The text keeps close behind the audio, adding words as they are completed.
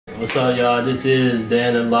What's up, y'all? This is Day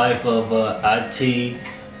in the Life of IT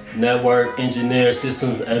Network Engineer,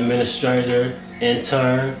 Systems Administrator,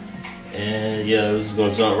 Intern. And yeah, we're just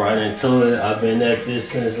gonna jump right into it. I've been at this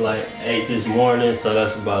since like 8 this morning, so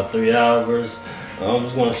that's about 3 hours. I'm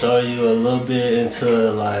just gonna show you a little bit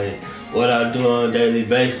into like what I do on a daily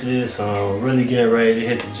basis. I'm really getting ready to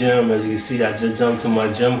hit the gym. As you can see, I just jumped to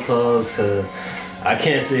my gym clothes because I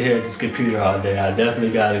can't sit here at this computer all day. I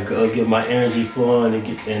definitely gotta go get my energy flowing and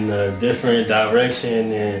get in a different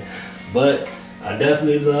direction. But I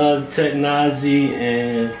definitely love the technology,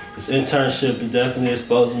 and this internship is definitely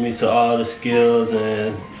exposing me to all the skills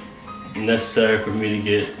and necessary for me to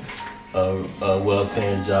get a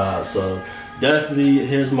well-paying job. So definitely,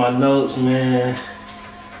 here's my notes, man.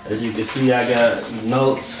 As you can see, I got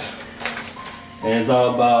notes, and it's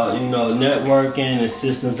all about, you know, networking and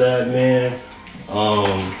systems admin.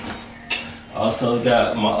 Also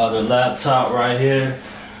got my other laptop right here,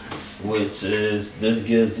 which is this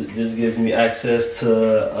gives me access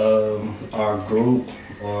to our group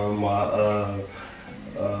or my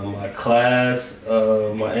my class,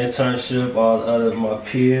 my internship, all the other my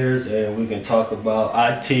peers, and we can talk about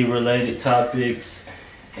IT related topics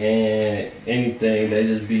and anything. They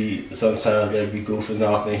just be, sometimes they be goofing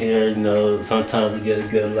off in here, you know, sometimes we get a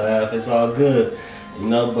good laugh. It's all good, you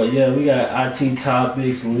know. But yeah, we got IT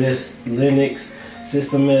topics, Linux,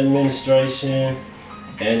 system administration,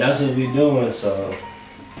 and that's what we doing. So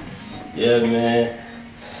yeah, man,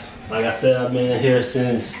 like I said, I've been here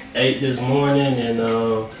since 8 this morning, and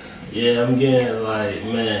yeah, I'm getting like,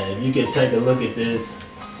 man, if you could take a look at this.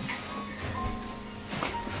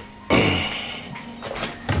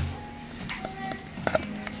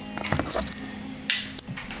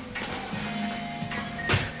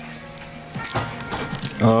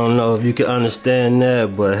 I don't know if you can understand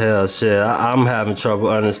that, but hell, shit, I'm having trouble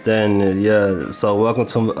understanding it. Yeah, so welcome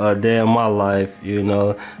to a day in my life. You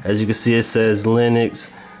know, as you can see, it says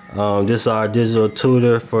Linux. This is our digital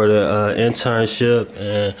tutor for the internship,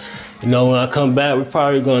 and you know, when I come back, we're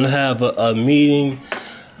probably gonna have a meeting.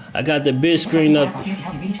 I got the big screen up.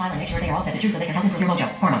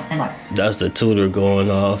 That's the tutor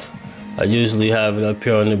going off. I usually have it up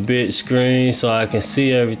here on the big screen so I can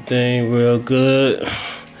see everything real good.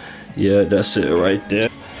 Yeah, that's it right there.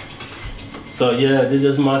 So yeah, this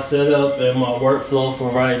is my setup and my workflow for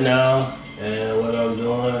right now and what I'm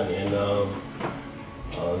doing. And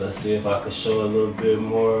let's see if I can show a little bit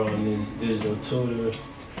more on this digital tutor.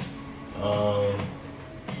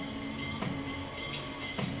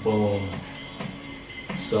 Boom.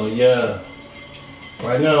 So yeah,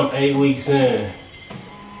 right now I'm 8 weeks in.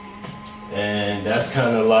 And that's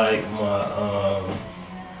kind of like my,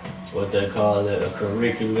 what they call it, a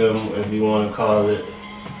curriculum, if you want to call it.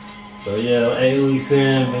 So yeah, I'm 8 weeks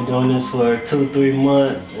in, been doing this for 2-3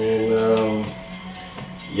 months, and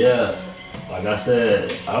yeah, like I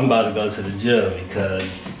said, I'm about to go to the gym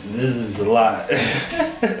because this is a lot.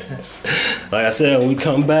 Like I said, when we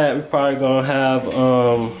come back, we're probably gonna have,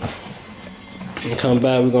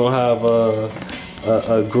 we're gonna have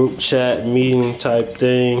a group chat meeting type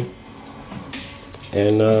thing.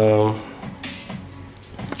 And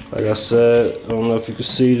like I said, I don't know if you can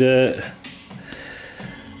see that.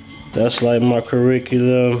 That's like my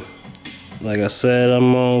curriculum. Like I said,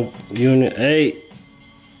 I'm on Unit 8,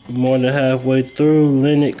 more than halfway through.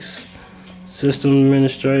 Linux, System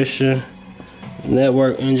Administration,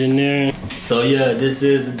 Network Engineering. So yeah, this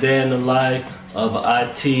is a day in the life of an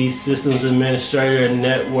IT Systems Administrator,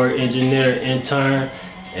 Network Engineer, Intern.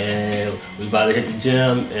 And we about to hit the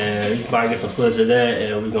gym, and we probably get some footage of that,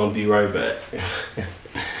 and we're gonna be right back.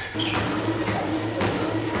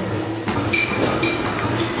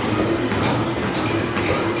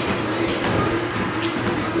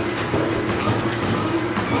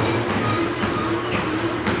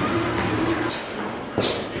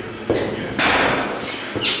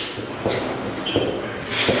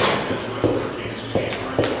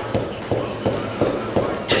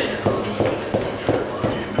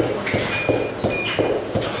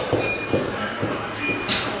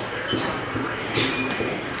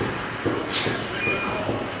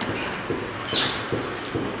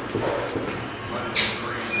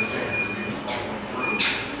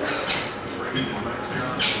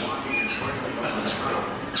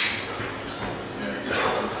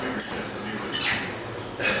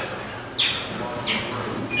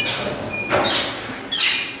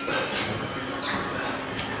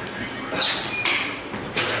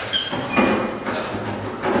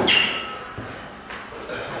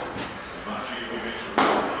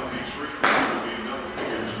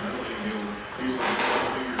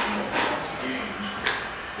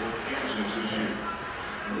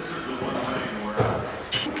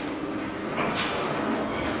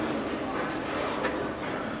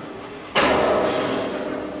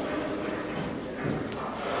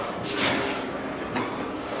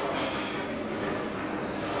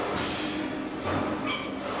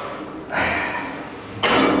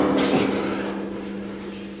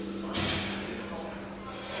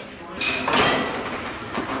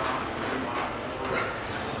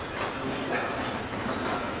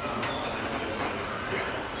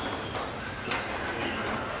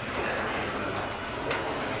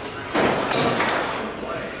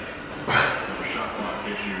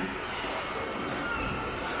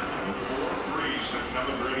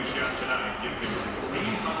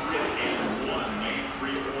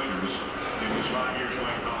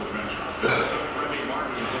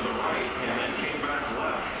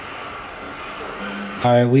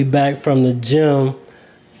 Alright, we back from the gym.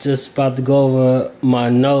 Just about to go over my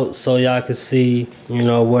notes so y'all can see, you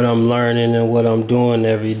know, what I'm learning and what I'm doing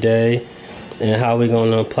every day and how we're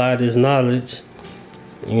gonna apply this knowledge,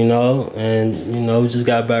 you know. And, you know, we just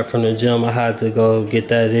got back from the gym. I had to go get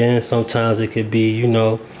that in. Sometimes it could be, you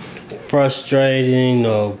know, frustrating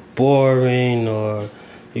or boring or,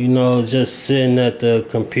 you know, just sitting at the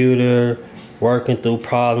computer working through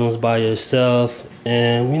problems by yourself.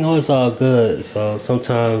 And, you know, it's all good. So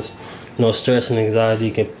sometimes, you know, stress and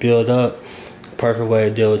anxiety can build up. Perfect way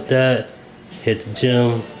to deal with that: hit the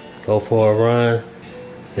gym, go for a run,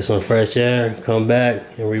 get some fresh air, come back,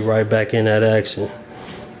 and we right back in that action.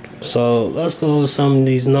 So let's go over some of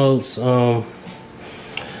these notes. Right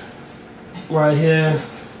here,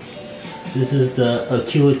 this is the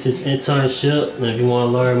Acuitas internship. And if you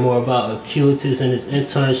want to learn more about Acuitas and its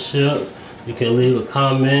internship, you can leave a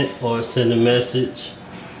comment or send a message.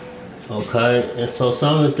 Okay, and so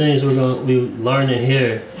some of the things we're going to be learning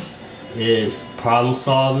here is problem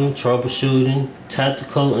solving, troubleshooting,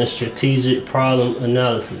 tactical and strategic problem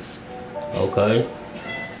analysis. Okay,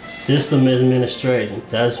 system administrating,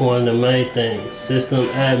 that's one of the main things. System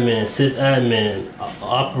admin, sysadmin,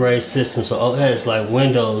 operating systems, so OS like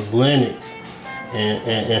Windows, Linux,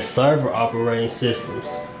 and server operating systems.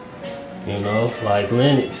 You know, like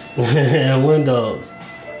Linux and Windows.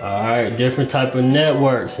 Alright, different type of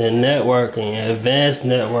networks and networking, and advanced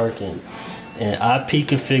networking, and IP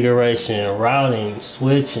configuration, routing,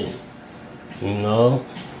 switching, you know,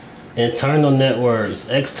 internal networks,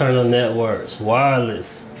 external networks,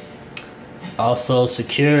 wireless, also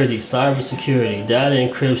security, cyber security, data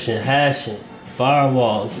encryption, hashing,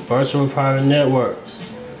 firewalls, virtual private networks,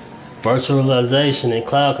 virtualization and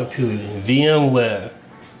cloud computing, VMware,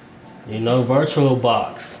 you know,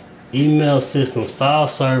 VirtualBox, email systems, file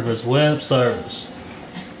servers, web servers.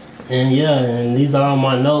 And yeah, and these are all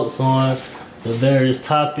my notes on the various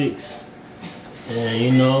topics. And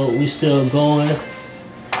you know, we still going.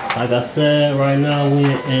 Like I said, right now we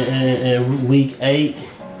in week 8.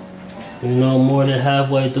 You know, more than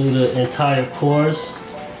halfway through the entire course.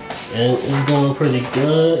 And it's going pretty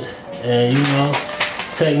good. And you know,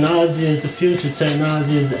 technology is the future.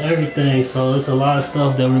 Technology is everything. So it's a lot of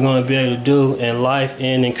stuff that we're going to be able to do in life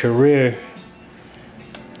and in career.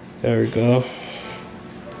 There we go.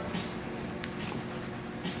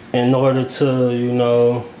 In order to, you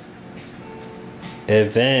know,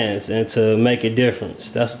 advance and to make a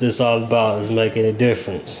difference. That's what it's all about, is making a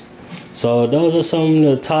difference. So those are some of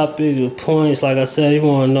the topic points. Like I said, you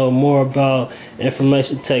want to know more about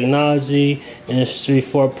information technology, Industry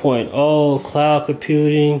 4.0, cloud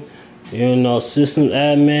computing, you know, system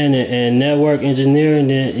admin and network engineering,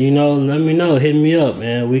 then, you know, let me know. Hit me up,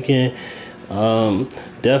 man. We can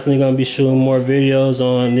definitely going to be shooting more videos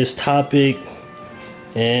on this topic.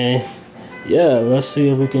 And yeah, let's see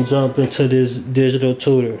if we can jump into this digital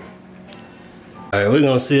tutor. Alright, we're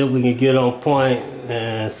going to see if we can get on point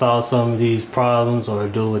and solve some of these problems or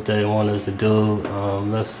do what they want us to do.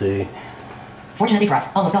 Let's see. Fortunately for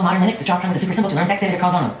us, almost all modern Linux distros come with a super simple to learn text editor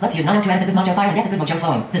called Mono. Let's use Nano to edit the good mojo file and get the good mojo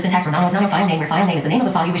flowing. The syntax for Nano is Nano file name, where file name is the name of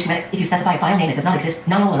the file you wish to edit. If you specify a file name that does not exist,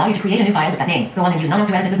 Nano will allow you to create a new file with that name. Go on and use Nano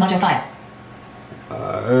to edit the good mojo file.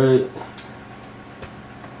 Alright.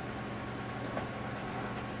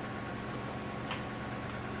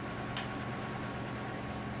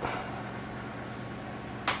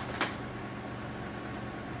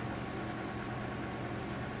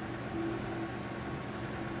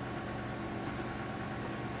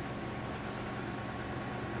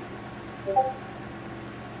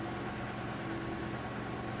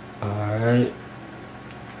 Alright,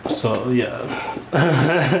 so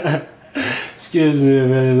yeah, excuse me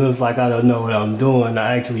if it looks like I don't know what I'm doing.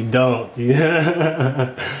 I actually don't.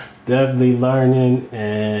 definitely learning,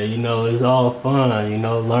 and you know, it's all fun, you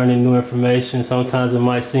know, learning new information. Sometimes it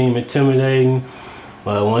might seem intimidating,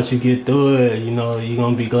 but once you get through it, you know, you're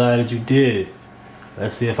gonna be glad that you did it.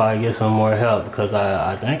 Let's see if I can get some more help, because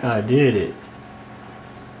I think I did it.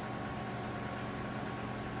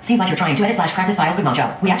 Seems like you're trying to edit /practice files with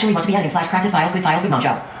Mojo. We actually want to be editing /practice files with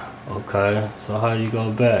Mojo. Okay, so how do you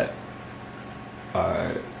go back?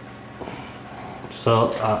 Alright.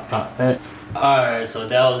 So, alright, so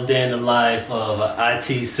that was day in the life of an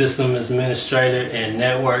IT system administrator and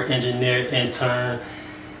network engineer intern.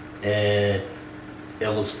 And it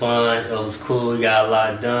was fun, it was cool, we got a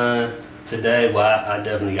lot done today. Well, I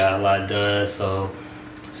definitely got a lot done, so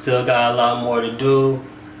still got a lot more to do.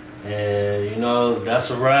 And you know,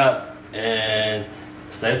 that's a wrap, and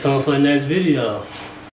stay tuned for the next video.